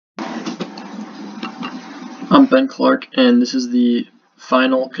I'm Ben Clark, and this is the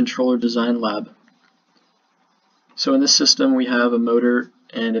final controller design lab. So in this system we have a motor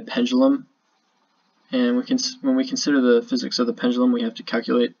and a pendulum, and when we consider the physics of the pendulum, we have to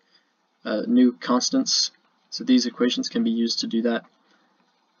calculate new constants. So these equations can be used to do that.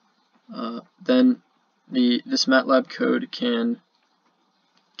 Then this MATLAB code can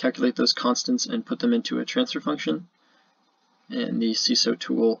calculate those constants and put them into a transfer function, and the CISO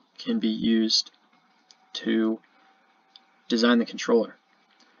tool can be used to design the controller.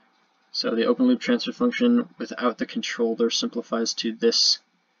 So the open loop transfer function without the controller simplifies to this.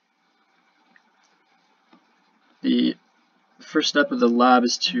 The first step of the lab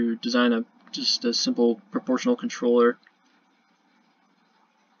is to design just a simple proportional controller,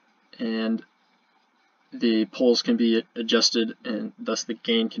 and the poles can be adjusted and thus the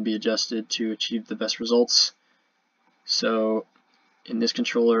gain can be adjusted to achieve the best results. So in this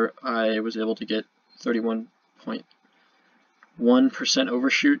controller I was able to get 31.1%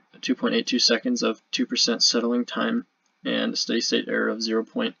 overshoot, 2.82 seconds of 2% settling time, and a steady state error of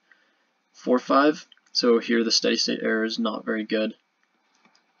 0.45. So here the steady state error is not very good.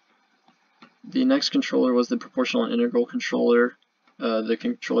 The next controller was the proportional and integral controller. The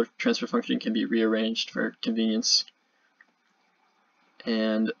controller transfer function can be rearranged for convenience,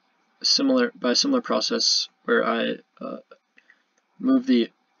 and by a similar process where I move the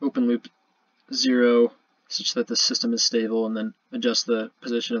open loop 0 such that the system is stable, and then adjust the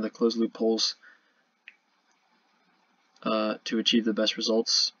position of the closed loop poles to achieve the best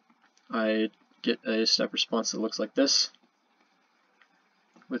results. I get a step response that looks like this,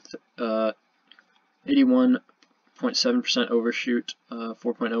 with 81.7% overshoot,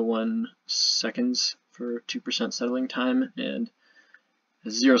 4.01 seconds for 2% settling time, and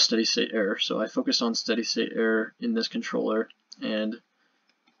 0 steady state error. So I focused on steady state error in this controller, and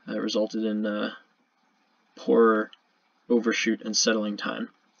it resulted in poorer overshoot and settling time.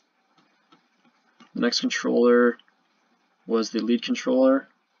 The next controller was the lead controller.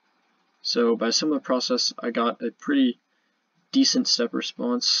 So by a similar process I got a pretty decent step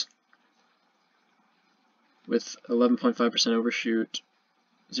response with 11.5% overshoot,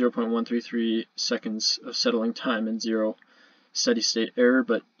 0.133 seconds of settling time, and 0 steady state error,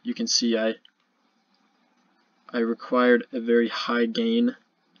 but you can see I required a very high gain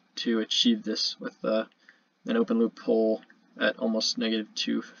to achieve this with an open loop pole at almost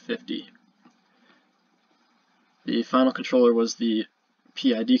 -250. The final controller was the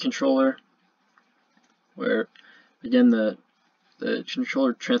PID controller, where again the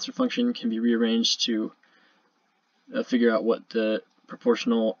controller transfer function can be rearranged to figure out what the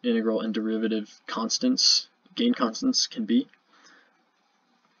proportional, integral, and derivative constants, gain constants, can be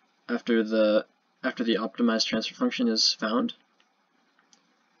after the optimized transfer function is found.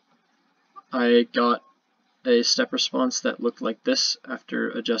 I got a step response that looked like this after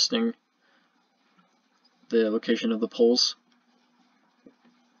adjusting the location of the poles.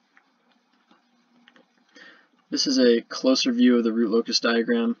 This is a closer view of the root locus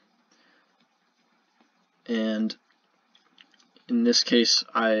diagram, and in this case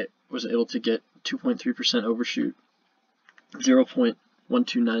I was able to get 2.3% overshoot,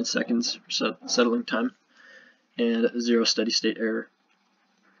 0.129 seconds for settling time, and 0 steady state error.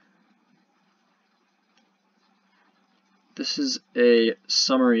 This is a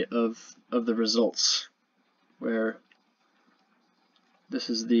summary of the results, where this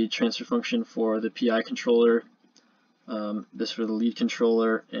is the transfer function for the PI controller, this for the lead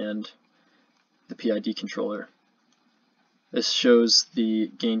controller, and the PID controller. This shows the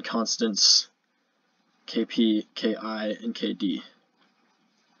gain constants Kp, Ki, and Kd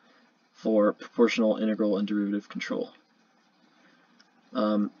for proportional, integral, and derivative control.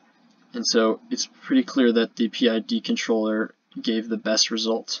 And so it's pretty clear that the PID controller gave the best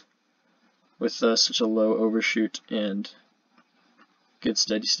result with such a low overshoot and good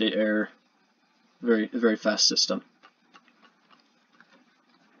steady state error, very fast system.